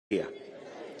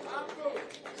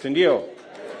Sindio?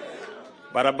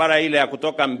 Barabara ile ya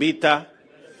kutoka Mbita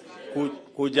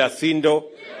kuja Sindo,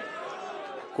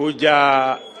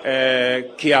 kuja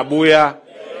Kiabuya,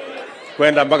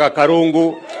 kwenda mpaka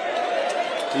Karungu.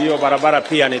 Hiyo barabara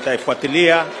pia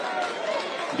nitaifuatilia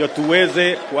ndio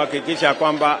tuweze kuhakikisha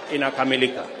kwamba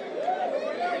inakamilika.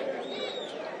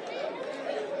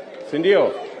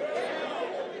 Sindio?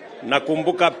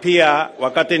 Nakumbuka pia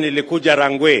wakati nilikuja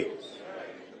Rangwe,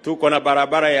 tuko na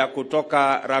barabara ya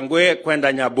kutoka Rangwe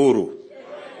kwenda Nyaburu.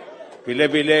 Vile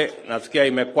vile nasikia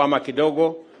imekwama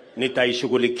kidogo,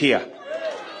 nitaishughulikia.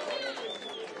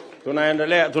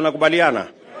 Tunaendelea, tunakubaliana.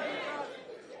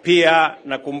 Pia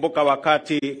nakumbuka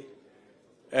wakati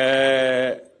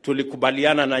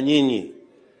tulikubaliana na nyinyi,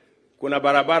 kuna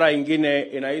barabara ingine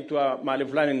inaitwa mahali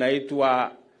fulani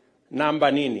inaitwa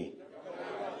namba nini?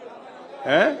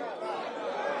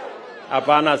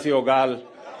 Hapana, sio Gal.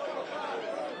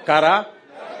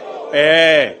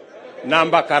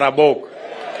 Namba Karabok,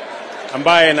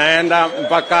 ambaye inaenda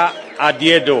mpaka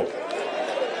Adiedo.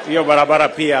 Hiyo barabara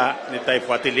pia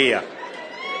nitaifuatilia.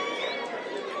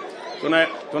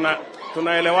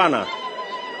 Tunaelewana?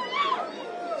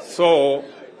 So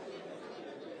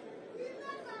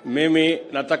mimi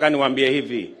nataka niwaambie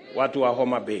hivi watu wa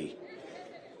Homa Bay.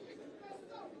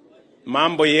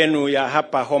 Mambo yenu ya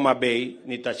hapa Homa Bay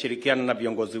nitashirikiana na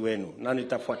viongozi wenu na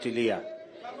nitafuatilia.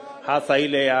 Hasa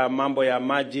ile ya mambo ya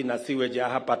maji na sewage ya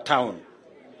hapa town.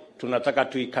 Tunataka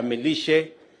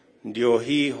tuikamilishe ndio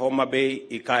hii Homa Bay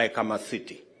ikae kama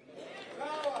city.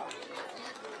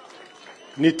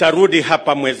 Nitarudi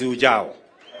hapa mwezi ujao.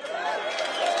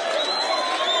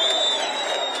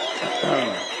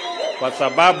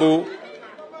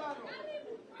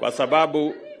 Kwa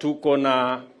sababu tuko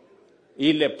na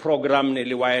ile program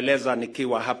niliwaeleza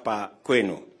nikiwa hapa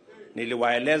kwenu.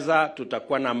 Niliwaeleza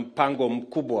tutakuwa na mpango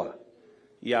mkubwa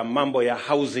ya mambo ya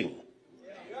housing.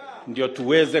 Ndio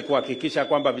tuweze kuhakikisha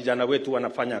kwamba vijana wetu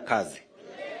wanafanya kazi.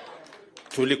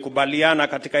 Tulikubaliana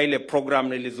katika ile program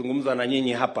nilizungumza na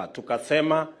nyinyi hapa.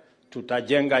 Tukasema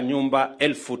tutajenga nyumba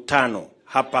 5,000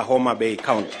 hapa Homa Bay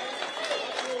County.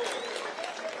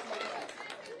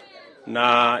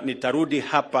 Na nitarudi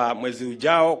hapa mwezi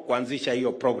ujao kuanzisha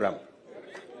hiyo program.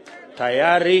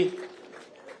 Tayari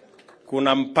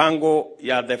kuna mpango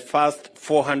ya the first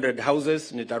 400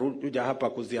 houses nitarudi hapa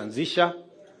kuzianzisha,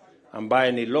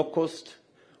 ambaye ni low cost.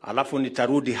 Alafu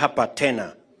nitarudi hapa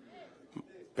tena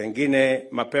pengine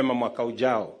mapema mwaka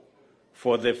ujao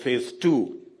for the phase 2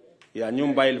 ya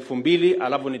nyumba 2,000.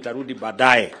 Alafu nitarudi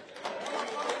baadaye,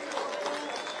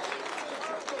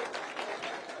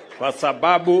 kwa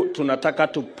sababu tunataka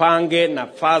tupange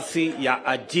nafasi ya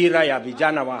ajira ya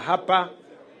vijana wa hapa,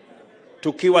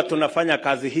 tukiwa tunafanya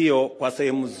kazi hiyo kwa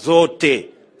sehemu zote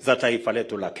za taifa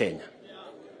letu la Kenya.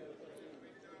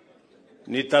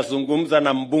 Nitazungumza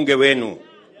na mbunge wenu.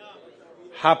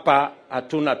 Hapa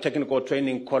hatuna technical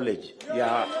training college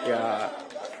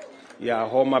ya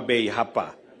Homa Bay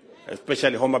hapa,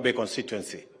 especially Homa Bay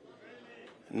constituency.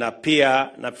 Na pia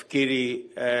nafikiri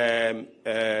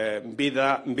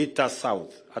Mbita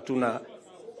South hatuna,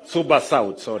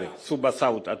 Suba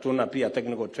South hatuna pia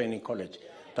technical training college.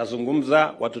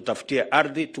 Tazungumza watutafutie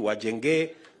ardhi tuwajengee,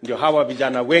 ndio hawa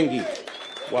vijana wengi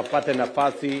wapate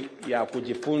nafasi ya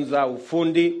kujifunza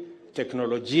ufundi,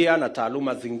 teknolojia na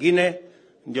taaluma zingine,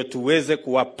 ndio tuweze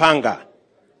kuwapanga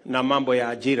na mambo ya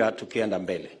ajira tukienda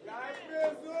mbele.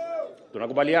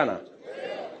 Tunakubaliana?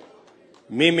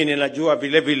 Mimi ninajua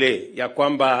vile vile ya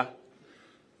kwamba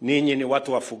ninyi ni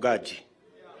watu wafugaji.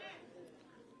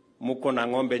 Muko na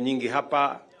ng'ombe nyingi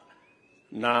hapa,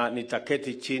 na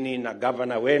nitaketi chini na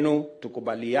gavana wenu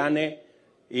tukubaliane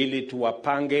ili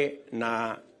tuwapange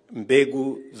na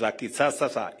mbegu za kisasa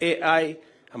za AI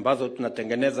ambazo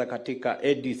tunatengeneza katika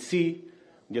ADC,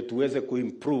 ndio tuweze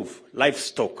kuimprove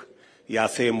livestock ya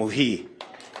sehemu hii.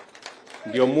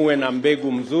 Ndio muwe na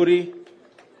mbegu mzuri,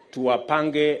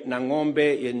 tuwapange na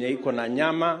ng'ombe yenye iko na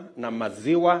nyama na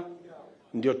maziwa,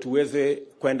 ndio tuweze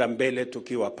kwenda mbele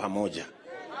tukiwa pamoja.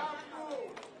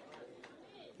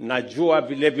 Najua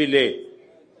vile vile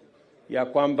ya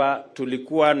kwamba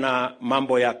tulikuwa na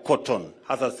mambo ya cotton,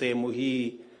 hasa sehemu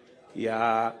hii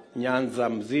ya Nyanza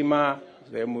mzima,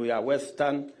 sehemu ya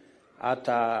Western,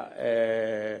 hata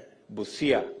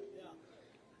Busia,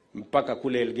 mpaka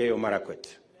kule Elgeyo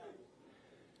Marakwet.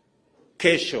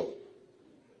 Kesho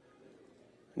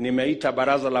nimeita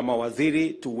baraza la mawaziri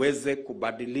tuweze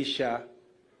kubadilisha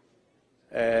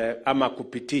ama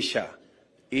kupitisha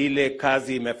ile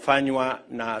kazi imefanywa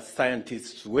na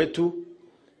scientists wetu,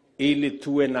 ili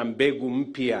tuwe na mbegu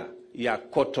mpya ya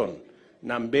cotton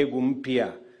na mbegu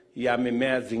mpya ya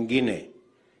mimea zingine,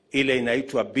 ile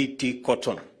inaitwa BT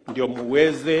cotton, ndio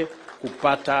muweze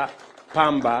kupata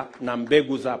pamba na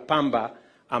mbegu za pamba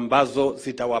ambazo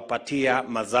zitawapatia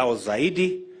mazao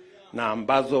zaidi na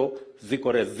ambazo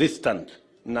ziko resistant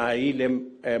na ile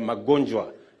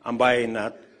magonjwa ambayo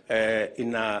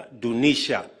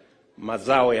inadunisha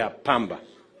mazao ya pamba.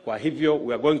 Kwa hivyo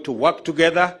we are going to work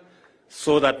together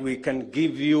so that we can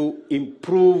give you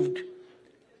improved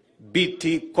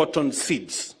BT cotton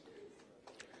seeds,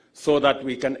 so that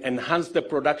we can enhance the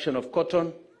production of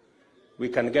cotton, we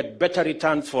can get better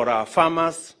returns for our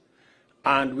farmers,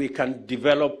 and we can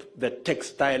develop the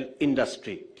textile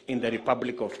industry in the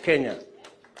Republic of Kenya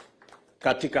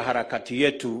katika harakati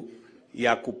yetu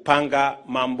ya kupanga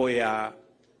mambo ya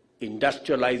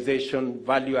industrialization,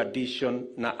 value addition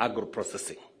na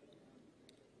agro-processing.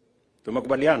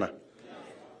 Tumekubaliana?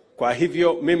 Kwa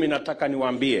hivyo mimi nataka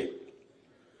niwaambie,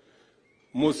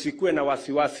 musikue na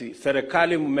wasiwasi,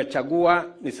 serikali mmechagua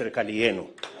ni serikali yenu.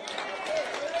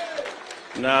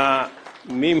 Na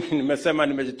mimi nimesema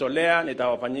nimejitolea,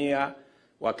 nitawafanyia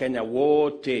Wakenya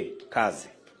wote kazi.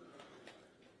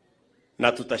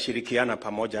 Na tutashirikiana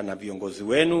pamoja na viongozi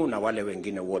wenu na wale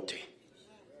wengine wote.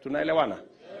 Tunaelewana?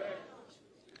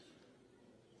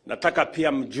 Nataka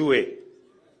pia mjue,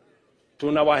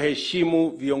 tunawaheshimu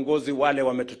viongozi wale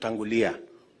wametutangulia.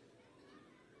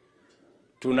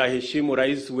 Tunaheshimu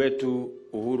rais wetu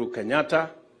Uhuru Kenyatta,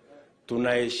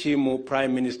 tunaheshimu Prime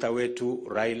Minister wetu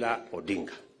Raila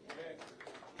Odinga.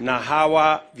 Na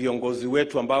hawa viongozi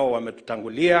wetu ambao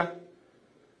wametutangulia,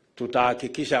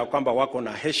 tutahakikisha kwamba wako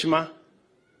na heshima,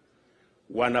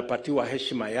 wanapatiwa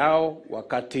heshima yao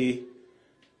wakati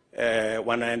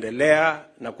wanaendelea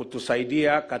na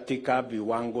kutusaidia katika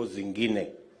viwango zingine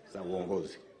za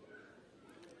uongozi.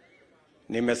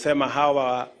 Nimesema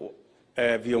hawa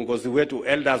viongozi wetu,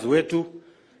 elders wetu,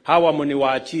 hawa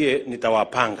mniwaachie,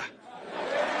 nitawapanga.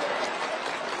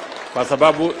 Kwa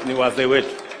sababu ni wazee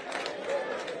wetu.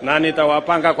 Na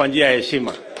nitawapanga kwa njia ya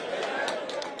heshima.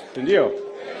 Ndio?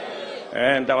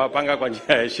 Nitawapanga kwa njia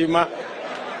ya heshima.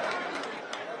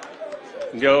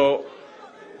 Ndio.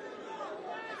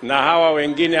 Na hawa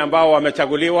wengine ambao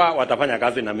wamechaguliwa watafanya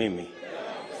kazi na mimi.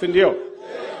 Si ndio?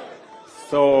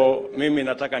 So mimi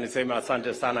nataka niseme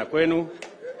asante sana kwenu.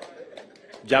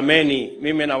 Jameni,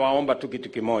 mimi nawaomba tu kitu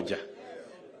kimoja.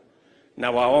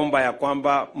 Nawaomba ya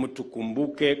kwamba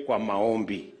mtukumbuke kwa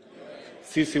maombi.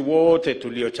 Sisi wote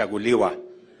tuliochaguliwa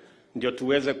ndio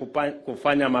tuweze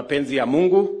kufanya mapenzi ya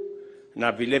Mungu,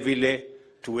 na vile vile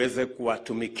tuweze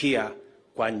kuwatumikia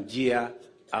kwa njia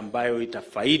ambayo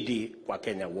itafaidi kwa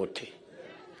Kenya wote.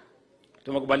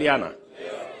 Tumekubaliana?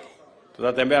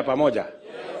 Tutatembea pamoja?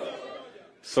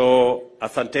 So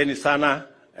asanteni sana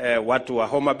watu wa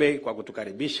Homa Bay kwa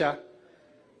kutukaribisha.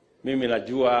 Mimi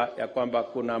najua ya kwamba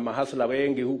kuna mahasla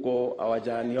wengi huko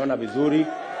hawajaniona vizuri.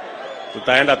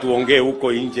 Tutaenda tuongee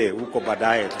huko nje, huko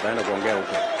baadaye tutaenda kuongea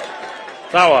huko.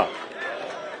 Sawa?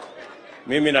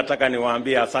 Mimi nataka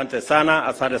niwaambie asante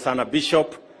sana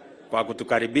Bishop kwa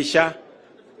kutukaribisha.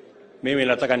 Mimi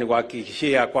nataka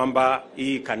niwahakikishia kwamba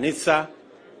hii kanisa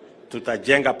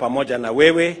tutajenga pamoja na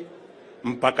wewe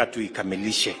mpaka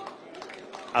tuikamilishe.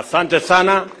 Asante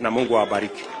sana na Mungu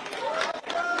awabariki.